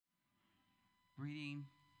Reading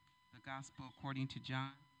the Gospel according to John,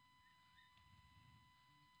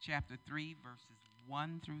 chapter 3, verses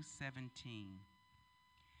 1 through 17.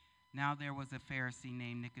 Now there was a Pharisee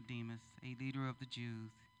named Nicodemus, a leader of the Jews.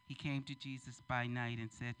 He came to Jesus by night and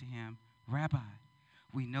said to him, Rabbi,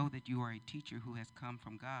 we know that you are a teacher who has come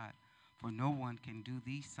from God, for no one can do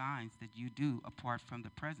these signs that you do apart from the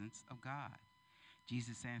presence of God.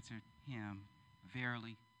 Jesus answered him,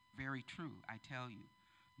 Verily, very true, I tell you,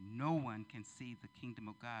 no one can see the kingdom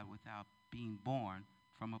of God without being born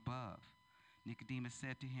from above. Nicodemus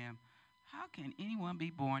said to him, How can anyone be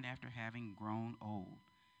born after having grown old?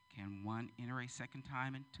 Can one enter a second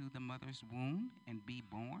time into the mother's womb and be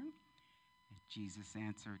born? And Jesus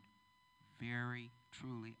answered, Very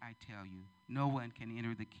truly, I tell you, no one can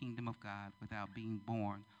enter the kingdom of God without being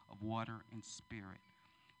born of water and spirit.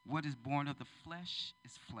 What is born of the flesh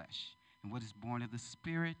is flesh, and what is born of the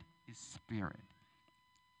spirit is spirit.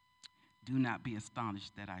 Do not be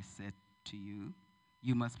astonished that I said to you,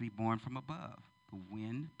 you must be born from above. The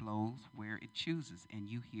wind blows where it chooses, and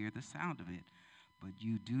you hear the sound of it, but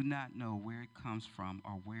you do not know where it comes from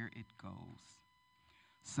or where it goes.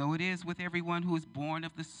 So it is with everyone who is born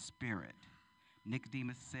of the Spirit.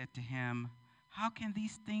 Nicodemus said to him, How can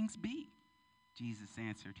these things be? Jesus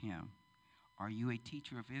answered him, Are you a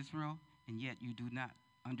teacher of Israel, and yet you do not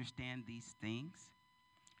understand these things?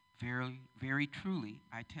 Very, very truly,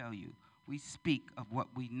 I tell you, we speak of what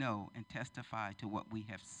we know and testify to what we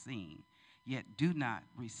have seen, yet do not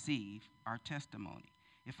receive our testimony.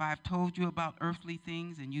 If I have told you about earthly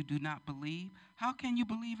things and you do not believe, how can you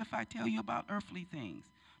believe if I tell you about earthly things?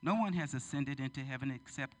 No one has ascended into heaven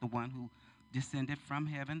except the one who descended from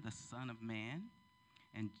heaven, the Son of Man.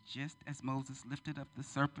 And just as Moses lifted up the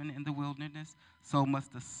serpent in the wilderness, so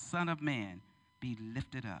must the Son of Man be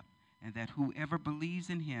lifted up, and that whoever believes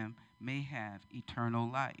in him may have eternal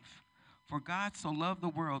life. For God so loved the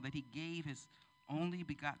world that he gave his only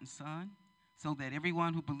begotten Son, so that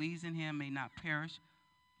everyone who believes in him may not perish,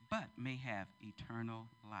 but may have eternal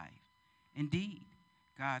life. Indeed,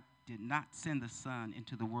 God did not send the Son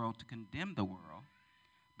into the world to condemn the world,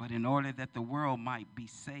 but in order that the world might be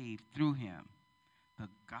saved through him. The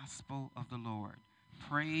gospel of the Lord.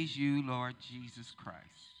 Praise you, Lord Jesus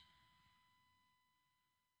Christ.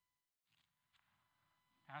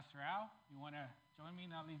 Pastor Al, you want to join me,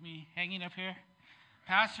 not leave me hanging up here?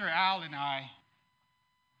 Pastor Al and I,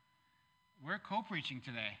 we're co-preaching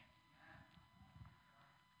today.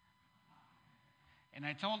 And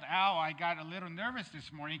I told Al I got a little nervous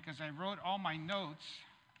this morning because I wrote all my notes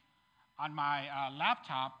on my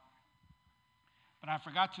laptop, but I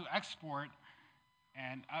forgot to export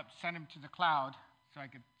and send them to the cloud so I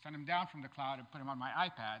could send them down from the cloud and put them on my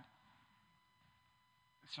iPad.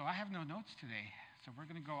 So I have no notes today. So we're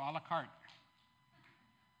going to go a la carte.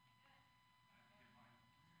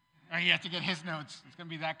 Oh, you have to get his notes. It's going to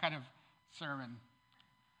be that kind of sermon.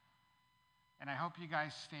 And I hope you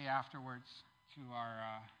guys stay afterwards to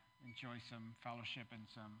enjoy some fellowship and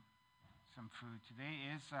some food. Today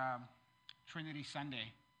is Trinity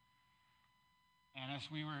Sunday. And as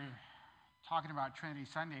we were talking about Trinity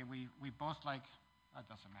Sunday, we both like, that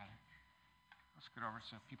doesn't matter. Let's get over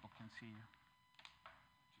so people can see you.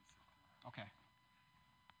 Okay.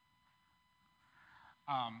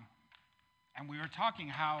 And we were talking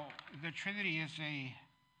how the Trinity is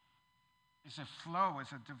a flow,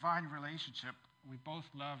 is a divine relationship. We both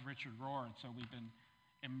love Richard Rohr, and so we've been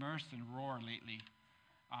immersed in Rohr lately.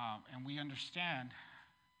 And we understand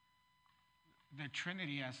the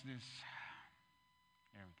Trinity as this,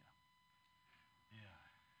 there we go. Yeah.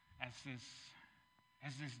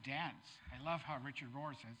 As this dance. I love how Richard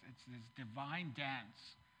Rohr says it's this divine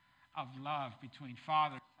dance of love between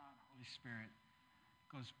Father, Son, Holy Spirit.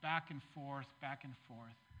 Goes back and forth, back and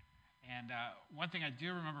forth. And one thing I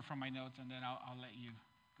do remember from my notes, and then I'll let you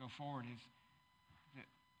go forward, is that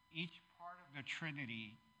each part of the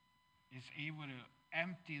Trinity is able to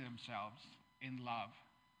empty themselves in love,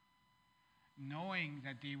 knowing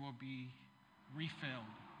that they will be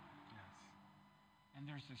refilled. Yes.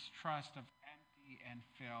 And there's this trust of empty and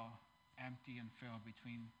fill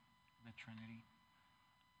between the Trinity.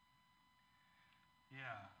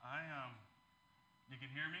 Yeah, you can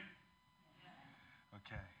hear me? Yeah.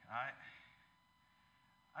 Okay. I've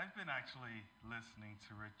been actually listening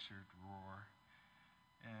to Richard Rohr,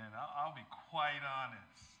 and I'll be quite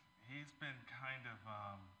honest. He's been kind of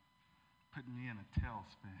putting me in a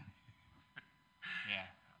tailspin. Yeah.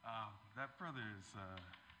 That brother is,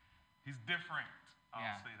 he's different.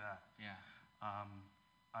 I'll say that. Yeah.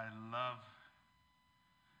 I love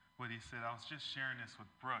what he said. I was just sharing this with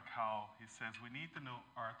Brooke, how he says we need to know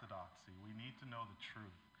orthodoxy. We need to know the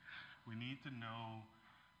truth. We need to know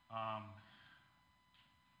um,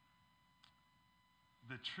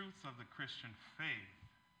 the truths of the Christian faith,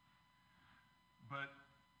 but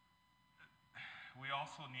we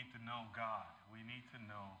also need to know God. We need to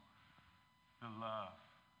know the love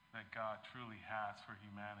that God truly has for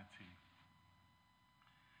humanity.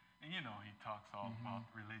 And you know, he talks all about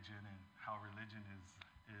religion and how religion is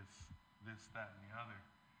this, that, and the other.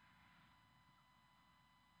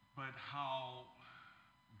 But how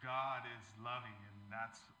God is loving, and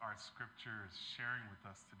that's our scripture is sharing with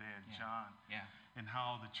us today in John. Yeah. And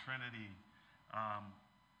how the Trinity,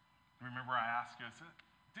 remember I asked you, I said,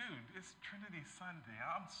 dude, it's Trinity Sunday.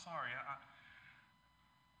 I'm sorry.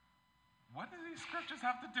 What do these scriptures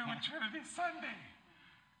have to do with Trinity Sunday?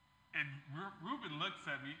 And Reuben looks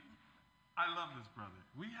at me. I love this brother.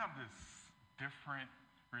 We have this different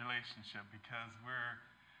relationship because we're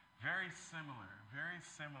very similar.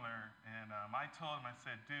 And I told him, I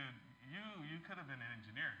said, dude, you could have been an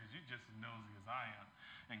engineer because you're just as nosy as I am,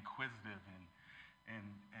 inquisitive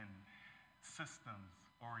and systems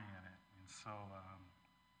oriented. And so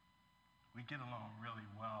we get along really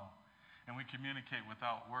well. And we communicate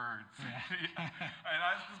without words. Yeah. And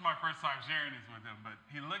this is my first time sharing this with him, but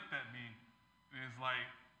he looked at me, and it's like,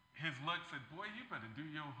 his look said, boy, you better do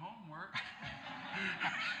your homework.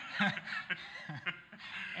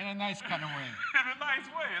 In a nice kind of way. In a nice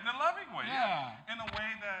way, in a loving way. Yeah. In a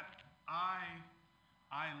way that I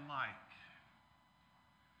like.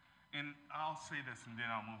 And I'll say this and then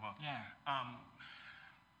I'll move on. Yeah.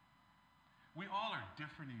 We all are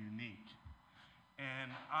different and unique.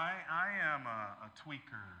 And I am a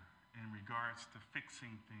tweaker in regards to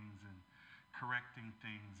fixing things and correcting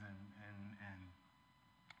things and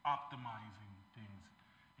optimizing things.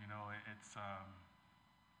 You know, it's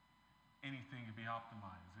anything can be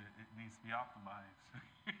optimized. It needs to be optimized.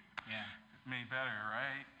 Yeah. Made better,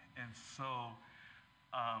 right? And so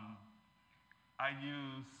I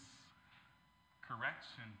use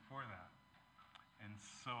correction for that. And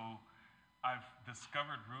so I've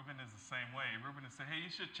discovered Reuben is the same way. Reuben has said, hey, you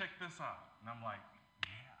should check this out. And I'm like,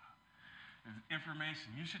 yeah. There's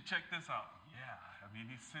information. You should check this out. Yeah. I mean,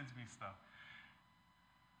 he sends me stuff.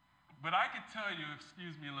 But I can tell you,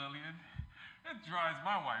 excuse me, Lillian, it drives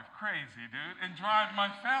my wife crazy, dude. And drives my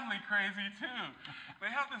family crazy, too. They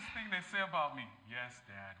have this thing they say about me. Yes,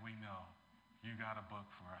 Dad, we know. You got a book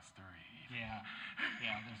for us to read. Yeah.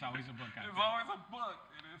 Yeah, there's always a book out there. There's always a book.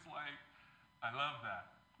 And it's like, I love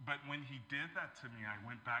that. But when he did that to me, I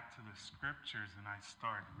went back to the scriptures and I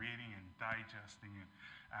started reading and digesting and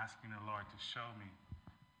asking the Lord to show me.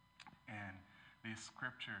 And these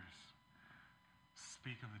scriptures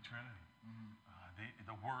speak of the Trinity.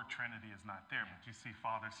 The word Trinity is not there, but you see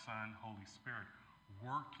Father, Son, Holy Spirit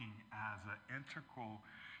working as an integral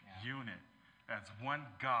unit, as one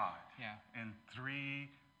God in three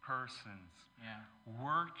persons,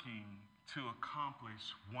 working to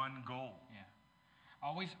accomplish one goal. Yeah.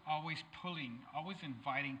 Always pulling, always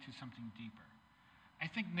inviting to something deeper. I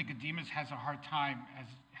think Nicodemus has a hard time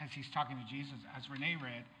as he's talking to Jesus, as Renee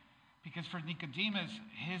read, because for Nicodemus,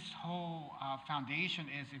 his whole foundation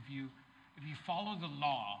is if you follow the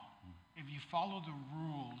law, if you follow the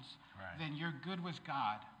rules, then you're good with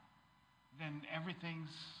God. Then everything's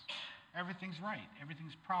right,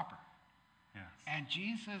 everything's proper. Yes. And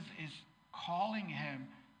Jesus is calling him,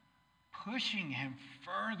 pushing him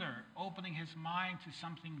further, opening his mind to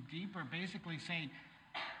something deeper, basically saying,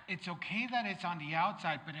 it's okay that it's on the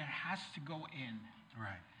outside, but it has to go in.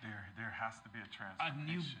 Right. There has to be a A transformation.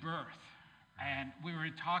 new birth. And we were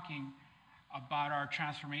talking about our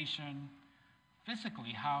transformation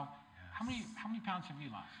physically. How many pounds have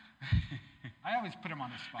you lost? I always put him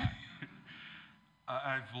on the spot.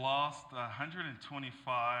 I've lost 125.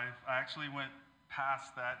 I actually went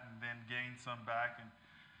past that and then gained some back, and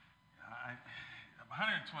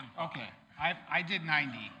 125. Okay, I did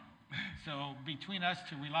 90. So between us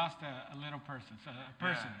two, we lost a little person. So a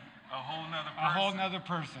person. Yeah, a whole nother person. A whole nother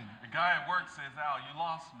person. The guy at work says, Al, you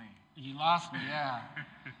lost me. You lost me, yeah.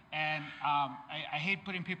 And I hate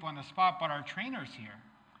putting people on the spot, but our trainer's here.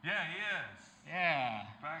 Yeah, he is. Yeah,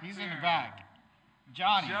 Back he's there. in the back.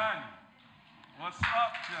 Johnny. Johnny. What's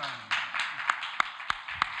up, Johnny?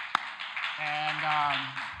 And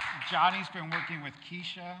Johnny's been working with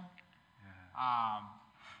Keisha,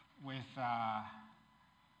 with,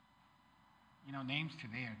 names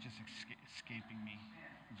today are just escaping me.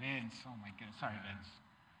 Vince, oh my goodness, sorry, Vince.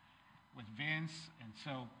 With Vince, and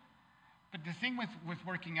so, but the thing with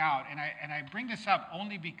working out, and I bring this up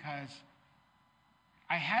only because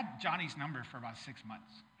I had Johnny's number for about 6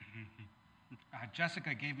 months.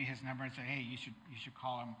 Jessica gave me his number and said, hey, you should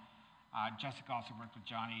call him. Jessica also worked with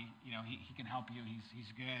Johnny. You know, he can help you.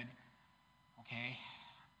 He's good. Okay.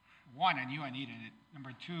 One, I knew I needed it.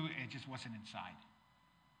 Number two, it just wasn't inside.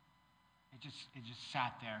 It just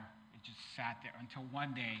sat there. It just sat there until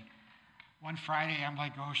one day, one Friday, I'm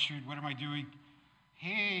like, oh shoot, what am I doing?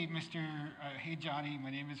 Hey, hey Johnny, my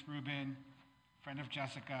name is Ruben, friend of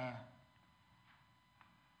Jessica.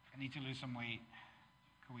 I need to lose some weight.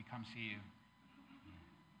 Could we come see you?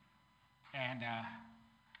 And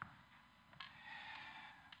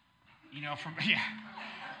you know,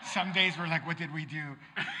 some days we're like, what did we do?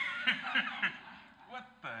 What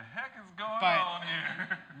the heck is going on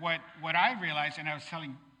here? What I realized, and I was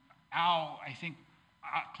telling Al, I think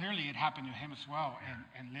clearly it happened to him as well,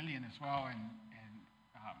 and Lillian as well, and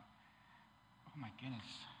oh my goodness,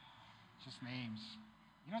 just names.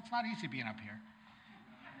 You know, it's not easy being up here.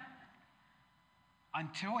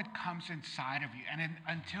 Until it comes inside of you, and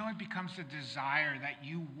until it becomes a desire that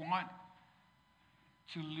you want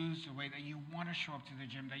to lose the weight, that you want to show up to the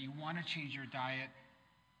gym, that you want to change your diet,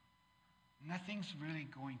 nothing's really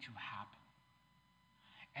going to happen.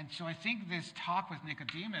 And so I think this talk with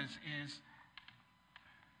Nicodemus is,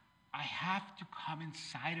 I have to come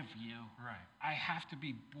inside of you. Right. I have to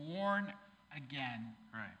be born again.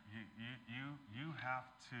 Right. You have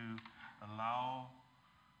to allow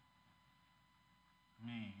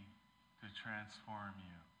me to transform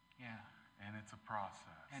you. Yeah. And it's a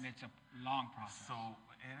process. And it's a long process.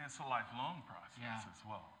 And it's a lifelong process as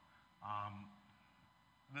well.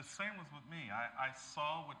 The same was with me. I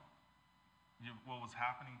saw what was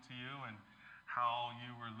happening to you and how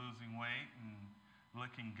you were losing weight and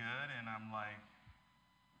looking good, and I'm like,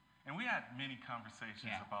 and we had many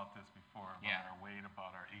conversations about this before, about our weight,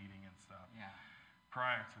 about our eating and stuff. Yeah.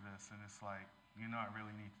 Prior to this, and it's like, you know, I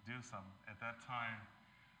really need to do something. At that time,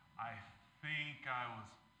 I think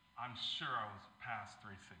I'm sure I was past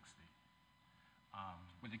 360.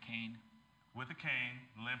 With a cane? With a cane,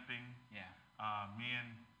 limping. Yeah. Me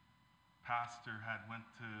and Pastor had went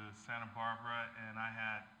to Santa Barbara, and I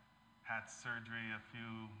had surgery a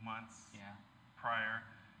few months prior,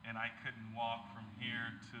 and I couldn't walk from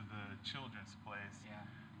here to the children's place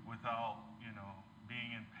without, you know,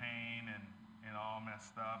 being in pain and all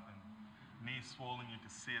messed up, and knees swollen. You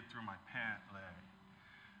could see it through my pant leg.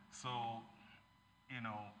 So, you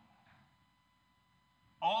know,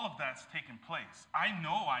 all of that's taken place. I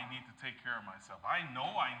know I need to take care of myself. I know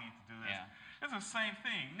I need to do this. Yeah. It's the same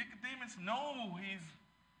thing. Nicodemus knows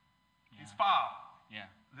he's foul. Yeah.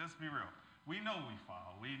 Let's be real. We know we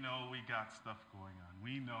foul. We know we got stuff going on.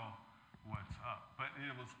 We know what's up. But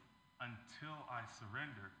it was until I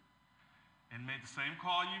surrendered and made the same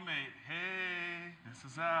call you made. Hey, this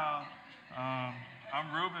is Al. I'm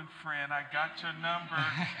Ruben, friend. I got your number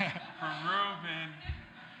from Ruben.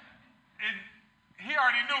 And he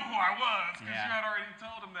already knew who I was because you had already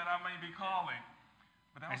told him that I may be calling.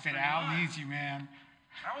 But that was I said, Al needs you, man.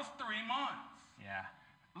 That was 3 months. Yeah.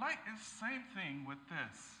 Like, it's the same thing with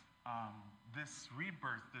this. This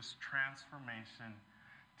rebirth, this transformation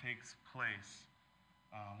takes place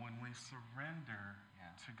when we surrender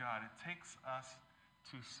to God. It takes us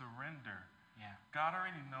to surrender. Yeah. God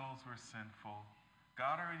already knows we're sinful.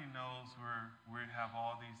 God already knows we have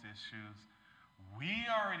all these issues. We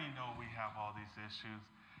already know we have all these issues.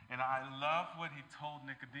 And I love what he told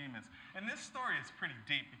Nicodemus. And this story is pretty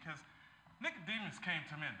deep because Nicodemus came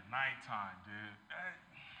to him in the nighttime, dude.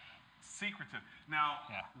 Secretive. Now,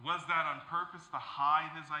 was that on purpose to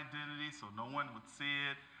hide his identity so no one would see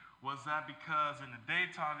it? Was that because in the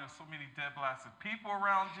daytime there were so many dead blasted people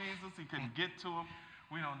around Jesus he couldn't get to him?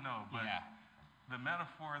 We don't know. But the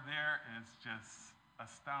metaphor there is just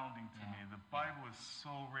astounding to me. The Bible is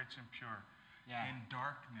so rich and pure. In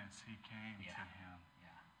darkness he came to him.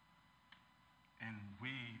 And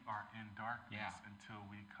we are in darkness until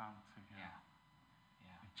we come to him.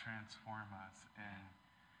 And transform us. And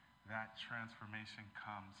that transformation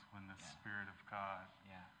comes when the Spirit of God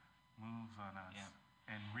moves on us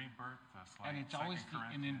and rebirths us. Like and it's always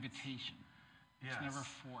an invitation. It's never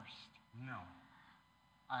forced. No.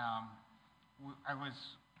 I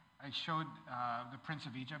showed The Prince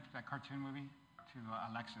of Egypt, that cartoon movie, to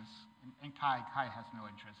Alexis. And Kai has no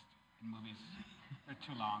interest in movies. They're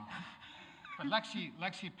too long. But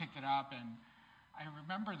Lexi picked it up, and I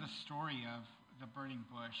remember the story of the burning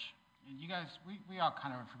bush. And you guys, we all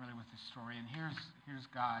kind of are familiar with this story. And here's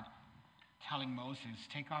God telling Moses,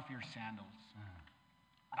 take off your sandals.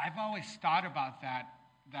 I've always thought about that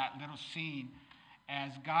little scene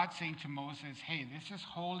as God saying to Moses, hey, this is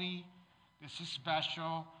holy, this is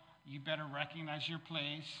special, you better recognize your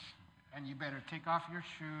place, and you better take off your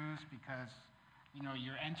shoes because, you know,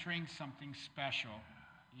 you're entering something special.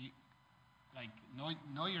 Like,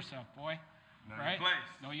 know yourself, boy. Know right? your place.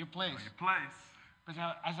 Know your place. Know your place. But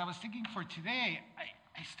as I was thinking for today,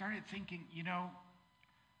 I started thinking,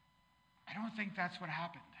 I don't think that's what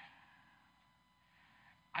happened.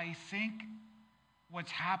 I think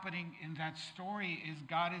what's happening in that story is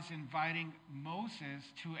God is inviting Moses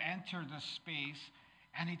to enter the space,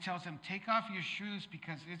 and he tells him, take off your shoes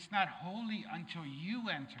because it's not holy until you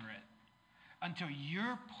enter it, until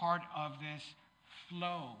you're part of this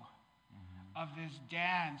flow, of this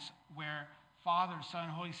dance where Father, Son,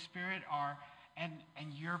 Holy Spirit are, and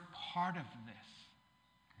you're part of this.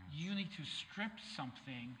 Yes. You need to strip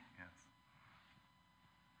something. Yes.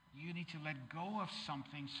 You need to let go of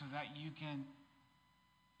something so that you can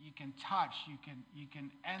touch, you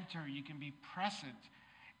can enter, you can be present.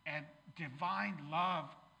 And divine love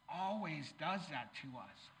always does that to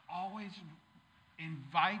us. Always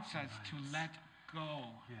invites us to let go.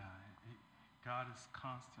 Yeah. God is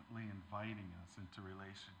constantly inviting us into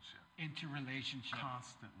relationship. Into relationship.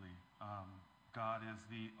 Constantly. God is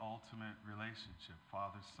the ultimate relationship.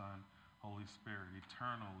 Father, Son, Holy Spirit,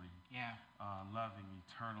 eternally loving,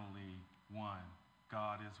 eternally one.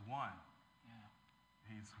 God is one. Yeah.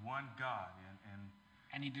 He's one God.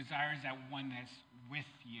 And he desires that oneness with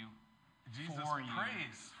you. Jesus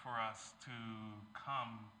prays for us to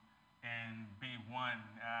come and be one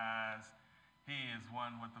as he is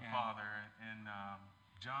one with the Father. In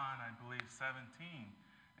John, I believe, 17,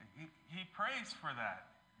 he prays for that,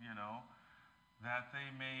 that they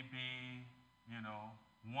may be,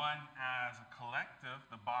 one as a collective,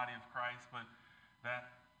 the body of Christ, but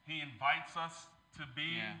that he invites us to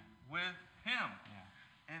be with him.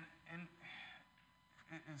 Yeah. And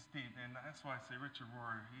it's deep, and that's why I say Richard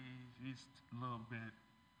Rohr, he's a little bit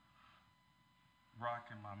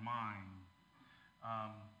rocking my mind.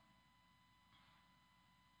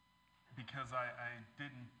 Because I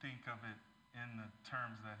didn't think of it in the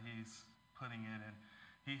terms that he's putting it in.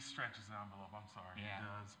 He stretches the envelope, I'm sorry, he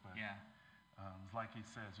does, but like he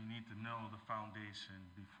says, you need to know the foundation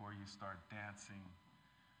before you start dancing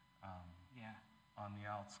on the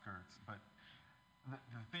outskirts. But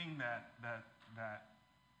the thing that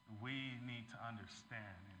we need to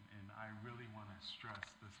understand, and I really want to stress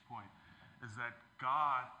this point, is that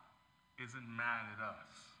God isn't mad at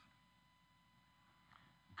us.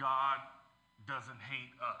 God doesn't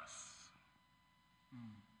hate us.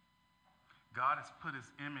 God has put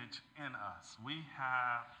his image in us. We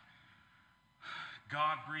have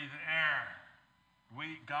God-breathed air.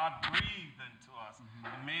 God breathed into us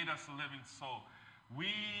and made us a living soul.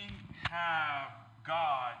 We have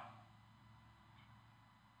God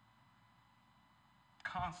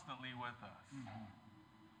constantly with us.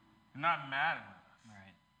 Not mad at us.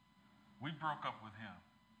 Right. We broke up with him.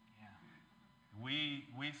 Yeah.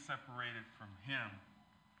 We separated from him.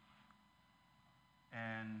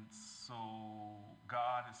 And so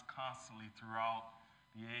God is constantly throughout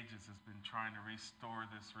the ages has been trying to restore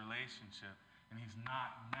this relationship, and he's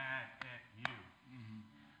not mad at you.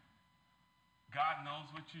 God knows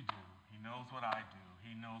what you do. He knows what I do.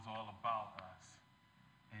 He knows all about us.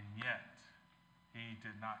 And yet, he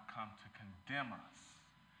did not come to condemn us.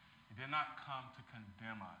 He did not come to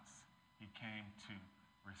condemn us. He came to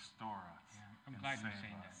restore us. Yeah, I'm glad you're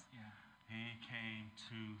saying that. Yeah. He came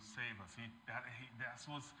to save us. That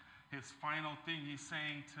was his final thing. He's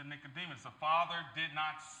saying to Nicodemus, the Father did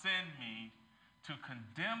not send me to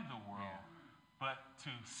condemn the world, but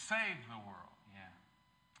to save the world.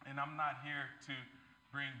 Yeah. And I'm not here to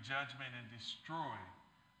bring judgment and destroy.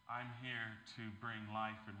 I'm here to bring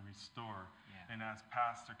life and restore. Yeah. And as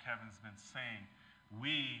Pastor Kevin's been saying,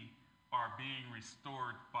 we are being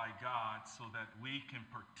restored by God so that we can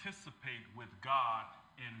participate with God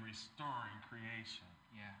in restoring creation.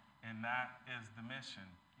 Yeah. And that is the mission,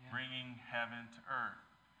 bringing heaven to earth.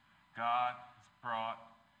 God has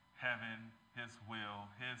brought heaven, his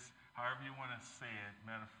will, his, however you want to say it,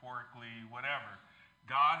 metaphorically, whatever.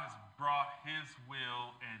 God has brought his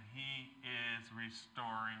will, and he is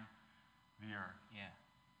restoring the earth. Yeah.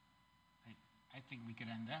 I think we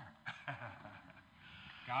could end there.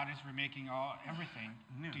 God is remaking everything.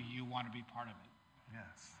 New. Do you want to be part of it?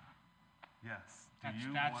 Yes. Yes. That's Do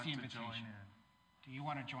you the want to invitation. join in? Do you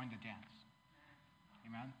want to join the dance?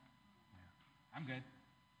 Amen? Yeah. I'm good.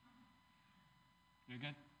 You're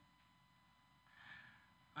good?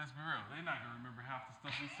 Let's be real. They're not going to remember half the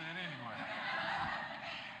stuff we said anyway.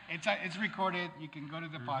 It's recorded. You can go to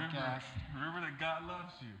the podcast. Remember that God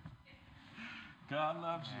loves you. God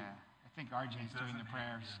loves you. I think RJ's doing the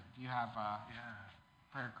prayers. If you have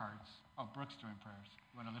prayer cards. Oh, Brooke's doing prayers.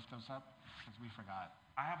 You want to lift those up? Because we forgot.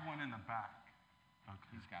 I have one in the back.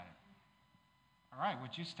 Okay. He's got it. All right,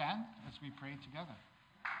 would you stand as we pray together?